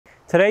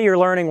Today you're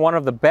learning one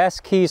of the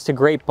best keys to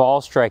great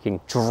ball striking,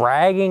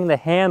 dragging the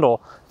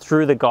handle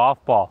through the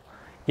golf ball.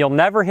 You'll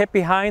never hit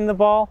behind the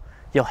ball,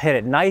 you'll hit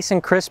it nice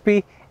and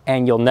crispy,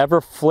 and you'll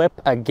never flip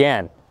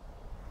again.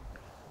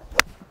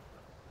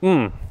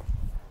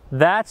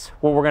 That's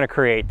what we're going to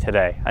create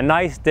today, a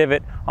nice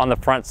divot on the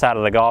front side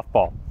of the golf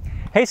ball.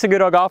 Hey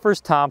Saguto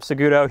golfers, Tom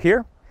Saguto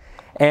here,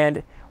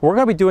 and we're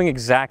going to be doing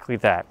exactly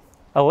that.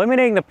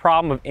 Eliminating the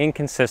problem of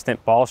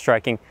inconsistent ball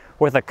striking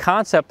with a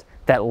concept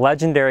that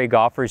legendary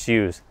golfers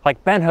use,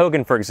 like Ben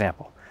Hogan for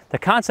example. The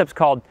concept's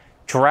called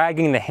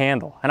dragging the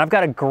handle, and I've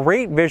got a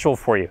great visual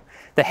for you.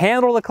 The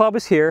handle of the club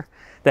is here,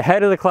 the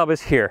head of the club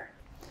is here.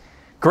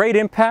 Great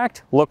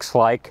impact looks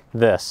like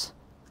this,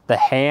 the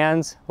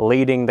hands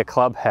leading the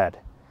club head.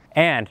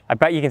 And I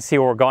bet you can see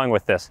where we're going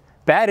with this.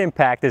 Bad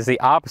impact is the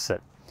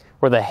opposite,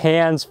 where the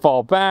hands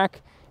fall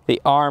back,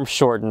 the arms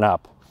shorten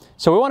up.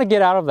 So we want to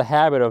get out of the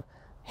habit of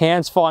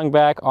hands falling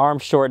back,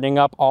 arms shortening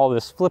up, all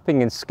this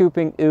flipping and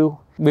scooping, ooh.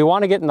 We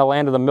want to get in the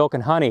land of the milk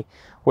and honey,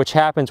 which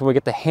happens when we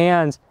get the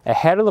hands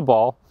ahead of the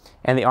ball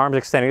and the arms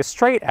extending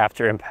straight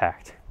after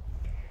impact.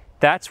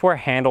 That's where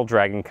handle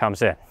dragging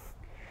comes in.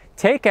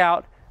 Take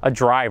out a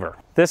driver.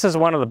 This is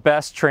one of the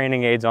best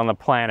training aids on the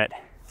planet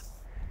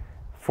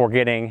for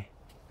getting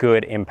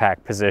good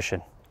impact position.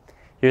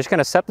 You're just going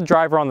to set the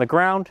driver on the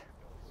ground,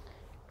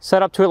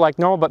 set up to it like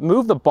normal, but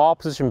move the ball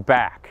position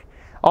back,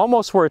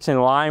 almost where it's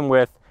in line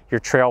with your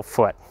trail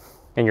foot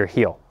and your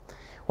heel.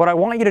 What I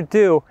want you to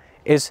do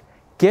is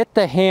get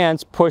the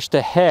hands pushed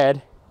ahead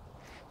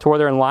to where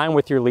they're in line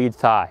with your lead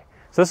thigh.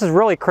 So this is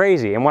really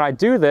crazy, and when I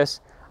do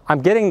this,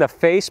 I'm getting the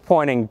face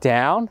pointing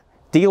down,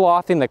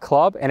 de-lofting the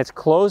club, and it's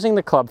closing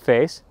the club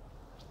face.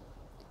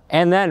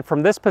 And then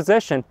from this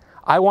position,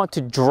 I want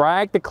to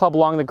drag the club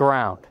along the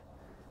ground,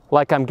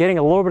 like I'm getting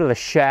a little bit of the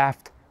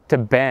shaft to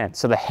bend.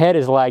 So the head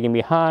is lagging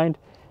behind,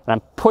 and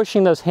I'm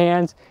pushing those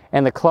hands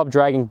and the club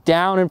dragging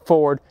down and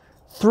forward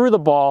through the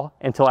ball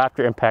until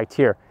after impact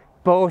here.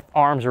 Both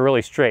arms are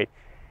really straight.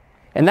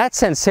 And that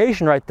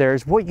sensation right there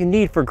is what you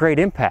need for great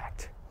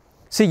impact.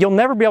 See, you'll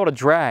never be able to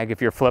drag if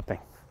you're flipping.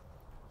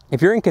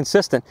 If you're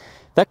inconsistent,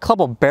 that club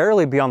will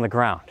barely be on the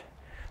ground.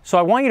 So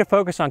I want you to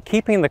focus on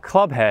keeping the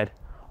club head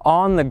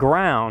on the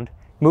ground,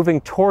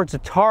 moving towards the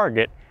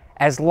target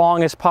as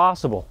long as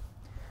possible.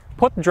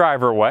 Put the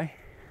driver away.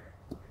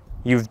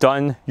 You've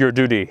done your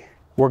duty.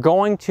 We're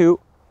going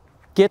to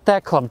get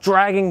that club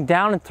dragging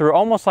down and through,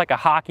 almost like a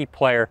hockey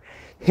player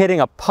hitting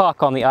a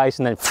puck on the ice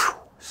and then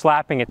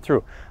slapping it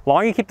through. The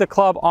longer you keep the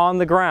club on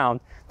the ground,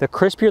 the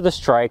crispier the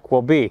strike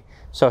will be.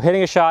 So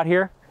hitting a shot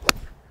here,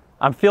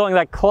 I'm feeling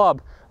that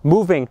club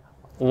moving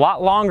a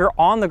lot longer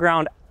on the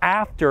ground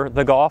after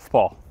the golf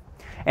ball.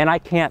 And I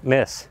can't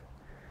miss.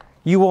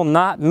 You will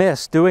not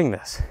miss doing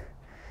this.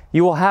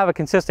 You will have a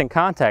consistent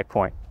contact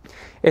point.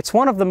 It's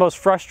one of the most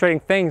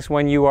frustrating things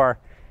when you are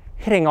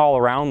hitting all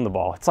around the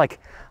ball. It's like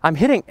I'm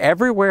hitting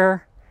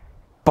everywhere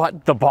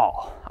but the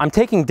ball. I'm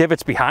taking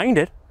divots behind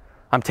it.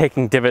 I'm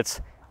taking divots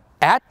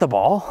at the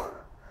ball,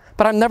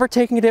 but I'm never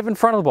taking a divot in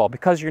front of the ball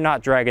because you're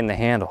not dragging the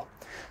handle.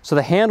 So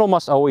the handle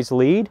must always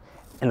lead,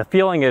 and the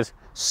feeling is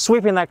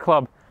sweeping that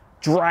club,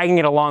 dragging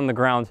it along the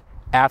ground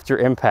after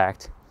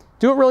impact.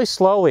 Do it really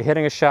slowly,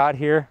 hitting a shot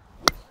here.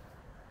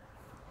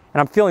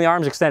 And I'm feeling the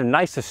arms extended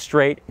nice and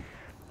straight.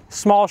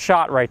 Small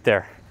shot right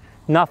there.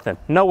 Nothing,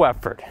 no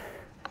effort.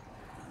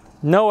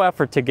 No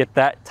effort to get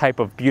that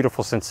type of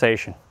beautiful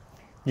sensation.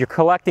 You're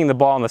collecting the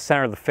ball in the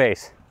center of the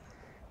face.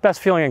 Best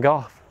feeling in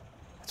golf.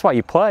 That's why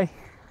you play.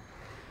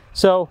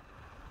 So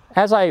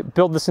as I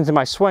build this into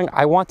my swing,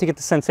 I want to get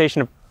the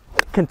sensation of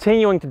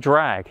continuing to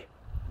drag.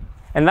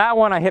 And that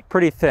one I hit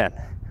pretty thin.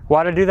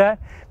 Why did I do that?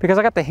 Because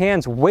I got the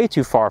hands way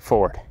too far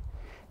forward.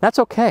 That's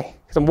okay,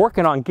 because I'm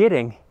working on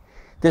getting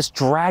this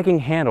dragging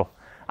handle.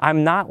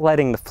 I'm not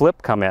letting the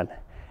flip come in.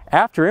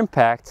 After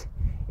impact,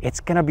 it's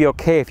gonna be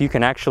okay if you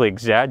can actually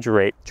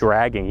exaggerate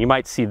dragging. You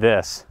might see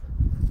this.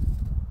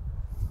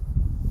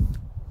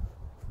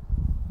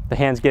 The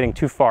hand's getting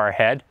too far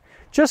ahead.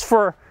 Just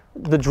for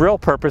the drill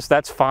purpose,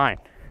 that's fine.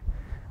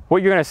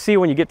 What you're gonna see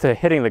when you get to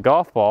hitting the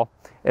golf ball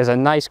is a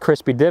nice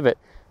crispy divot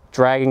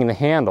dragging the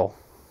handle.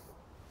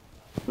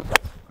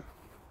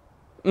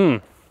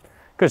 Good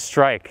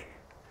strike.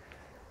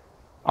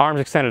 Arms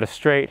extended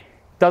straight.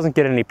 Doesn't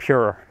get any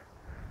purer.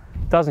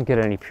 Doesn't get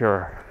any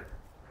purer.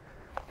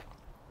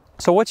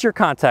 So what's your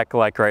contact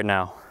like right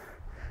now?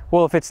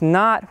 Well, if it's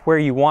not where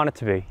you want it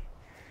to be,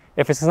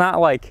 if it's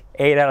not like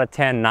 8 out of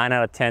 10, 9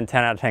 out of 10,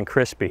 10 out of 10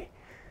 crispy,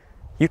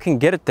 you can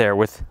get it there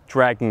with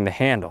dragging the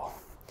handle.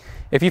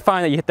 If you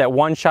find that you hit that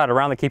one shot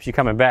around that keeps you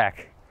coming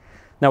back,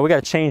 now we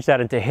got to change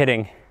that into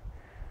hitting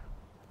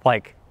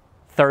like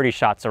 30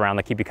 shots around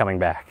that keep you coming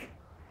back.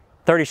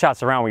 30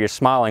 shots around where you're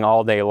smiling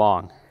all day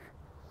long.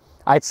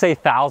 I'd say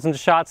thousands of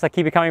shots that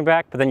keep you coming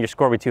back, but then your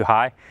score will be too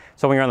high.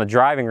 So when you're on the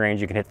driving range,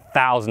 you can hit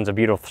thousands of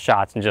beautiful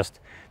shots and just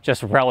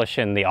relish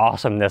in the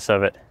awesomeness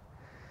of it.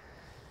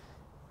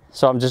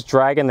 So I'm just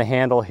dragging the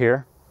handle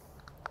here,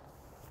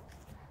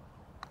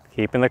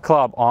 keeping the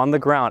club on the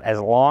ground as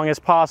long as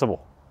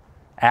possible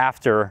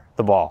after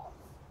the ball.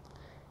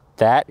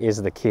 That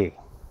is the key.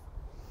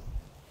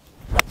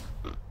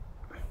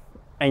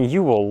 And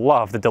you will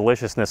love the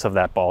deliciousness of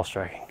that ball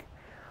striking.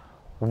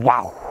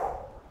 Wow.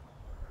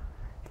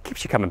 It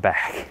keeps you coming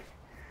back.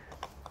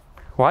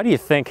 Why do you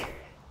think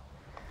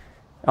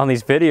on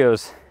these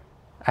videos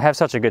I have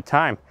such a good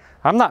time?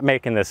 I'm not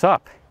making this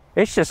up.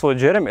 It's just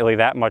legitimately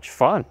that much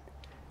fun.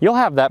 You'll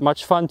have that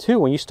much fun too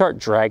when you start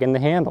dragging the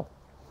handle.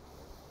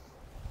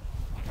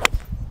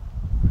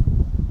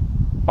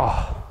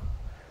 Oh,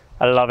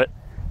 I love it.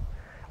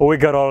 Oh, we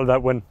got all of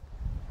that one.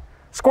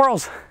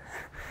 Squirrels!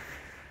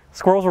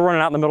 Squirrels were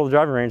running out in the middle of the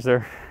driving range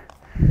there.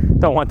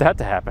 Don't want that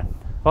to happen.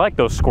 I like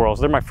those squirrels,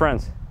 they're my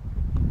friends.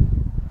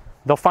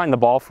 They'll find the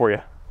ball for you.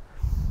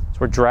 So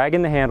we're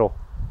dragging the handle.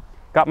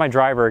 Got my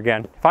driver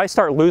again. If I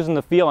start losing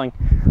the feeling,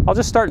 I'll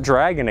just start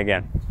dragging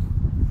again.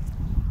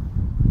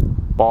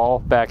 Ball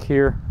back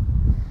here.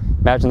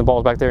 Imagine the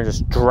ball's back there and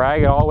just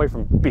drag it all the way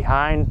from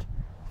behind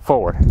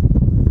forward.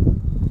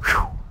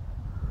 Whew.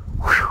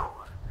 Whew.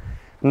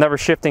 I'm never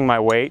shifting my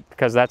weight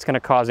because that's going to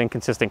cause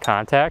inconsistent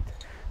contact.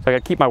 So I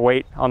got to keep my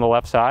weight on the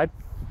left side,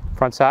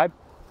 front side.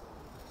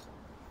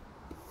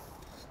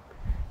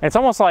 And it's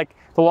almost like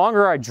the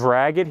longer I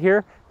drag it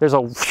here, there's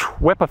a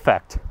whip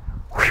effect.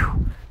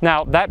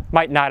 Now, that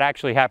might not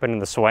actually happen in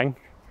the swing,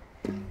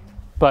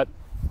 but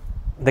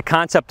the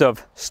concept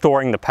of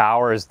storing the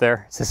power is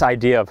there. It's this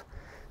idea of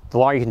the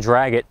longer you can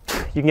drag it,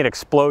 you can get an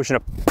explosion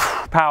of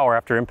power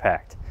after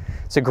impact.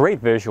 It's a great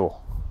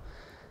visual.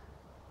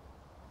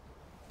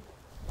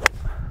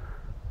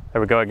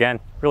 There we go again.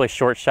 Really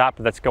short shot,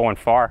 but that's going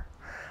far.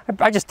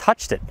 I just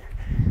touched it.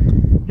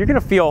 You're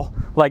gonna feel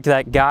like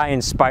that guy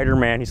in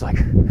Spider-Man. He's like,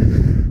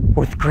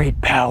 with great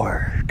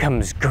power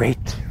comes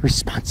great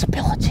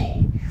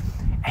responsibility.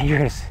 And you're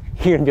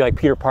gonna be like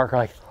Peter Parker,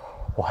 like,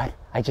 what?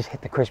 I just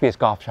hit the crispiest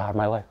golf shot of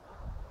my life.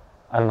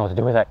 I don't know what to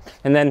do with that.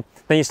 And then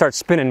you start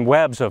spinning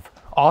webs of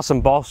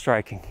awesome ball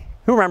striking.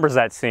 Who remembers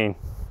that scene?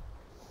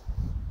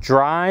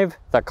 Drive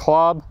the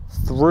club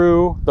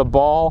through the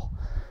ball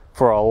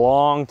for a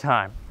long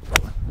time.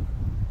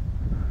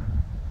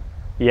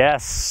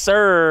 Yes,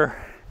 sir.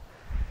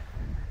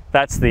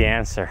 That's the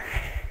answer.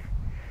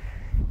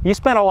 You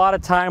spend a lot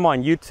of time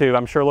on YouTube,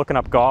 I'm sure, looking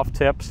up golf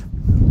tips,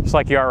 just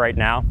like you are right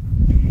now,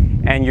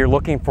 and you're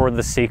looking for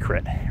the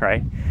secret,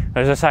 right?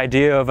 There's this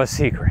idea of a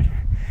secret.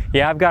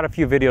 Yeah, I've got a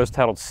few videos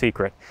titled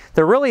Secret.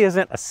 There really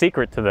isn't a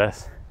secret to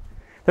this.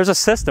 There's a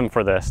system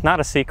for this, not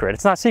a secret.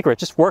 It's not secret, it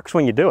just works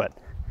when you do it.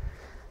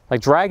 Like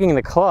dragging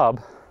the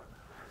club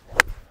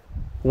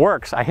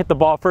works. I hit the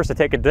ball first to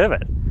take a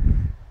divot.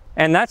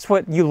 And that's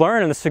what you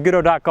learn in the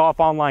SagutoGolf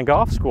online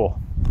golf school.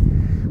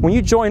 When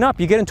you join up,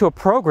 you get into a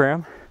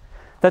program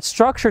that's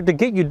structured to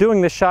get you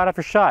doing this shot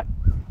after shot.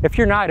 If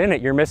you're not in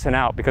it, you're missing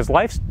out because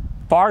life's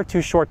far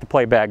too short to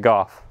play bad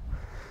golf.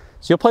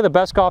 So you'll play the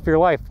best golf of your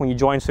life when you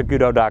join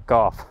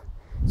SagutoGolf.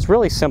 It's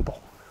really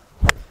simple.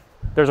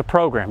 There's a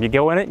program. You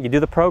go in it, you do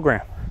the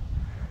program.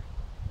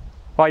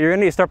 While you're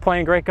in it, you start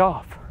playing great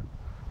golf.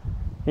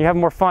 You have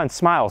more fun,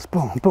 smiles,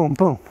 boom, boom,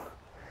 boom.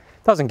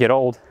 Doesn't get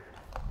old.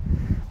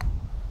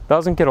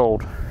 Doesn't get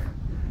old.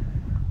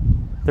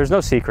 There's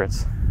no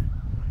secrets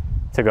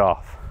to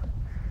golf.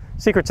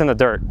 Secrets in the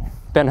dirt.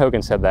 Ben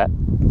Hogan said that.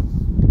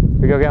 Here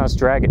we go again, let's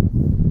drag it.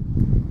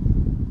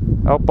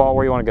 Oh, ball,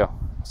 where you want to go?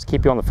 Let's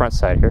keep you on the front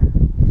side here.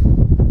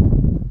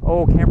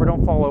 Oh, camera,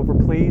 don't fall over,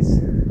 please.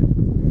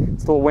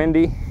 It's a little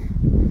windy.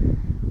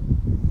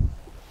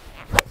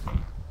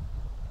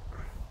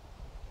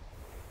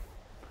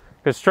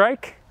 Good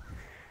strike.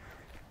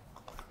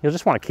 You'll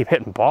just want to keep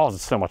hitting balls.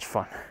 It's so much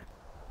fun.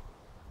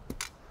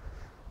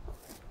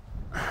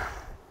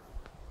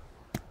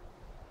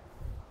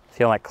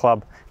 Feel like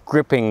club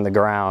gripping the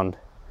ground.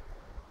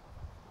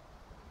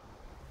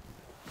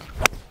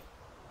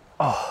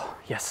 Oh,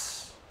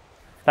 yes.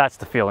 That's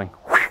the feeling.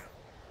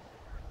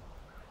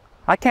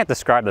 I can't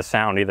describe the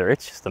sound either.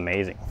 It's just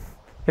amazing.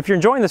 If you're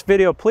enjoying this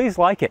video, please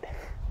like it.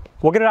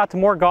 We'll get it out to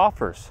more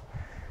golfers.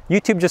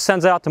 YouTube just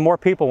sends it out to more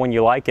people when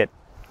you like it.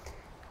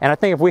 And I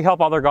think if we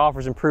help other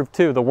golfers improve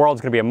too, the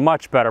world's gonna be a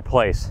much better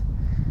place.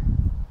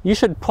 You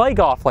should play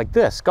golf like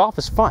this. Golf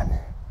is fun.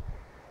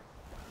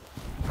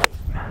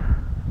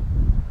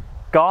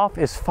 Golf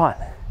is fun.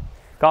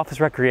 Golf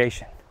is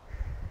recreation.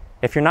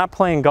 If you're not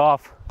playing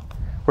golf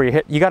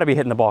where you gotta be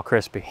hitting the ball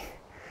crispy.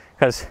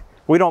 Because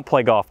we don't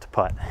play golf to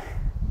putt.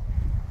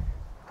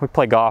 We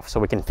play golf so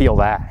we can feel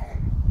that.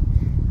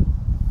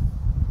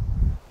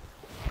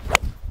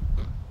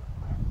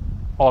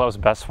 Oh, that was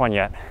the best one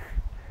yet.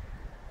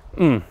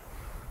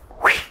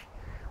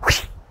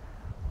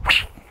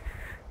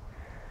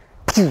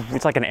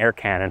 It's like an air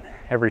cannon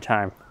every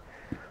time.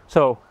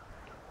 So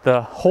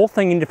the whole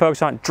thing you need to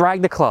focus on,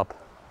 drag the club.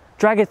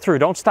 Drag it through,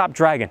 don't stop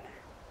dragging.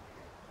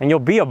 And you'll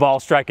be a ball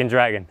striking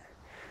dragon.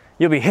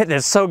 You'll be hitting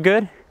it so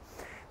good,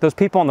 those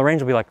people on the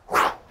range will be like,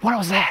 what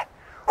was that?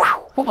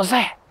 What was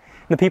that?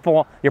 And the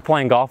people you're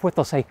playing golf with,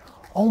 they'll say,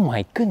 oh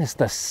my goodness,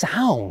 the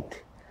sound.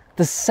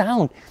 The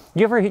sound.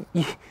 You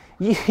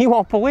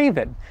won't believe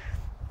it.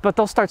 But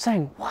they'll start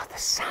saying, what, the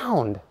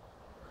sound?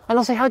 And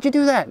they'll say, how'd you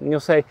do that? And you'll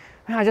say,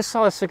 man, I just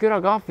saw a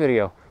Saguto Golf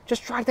video.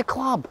 Just drive the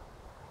club.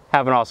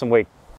 Have an awesome week.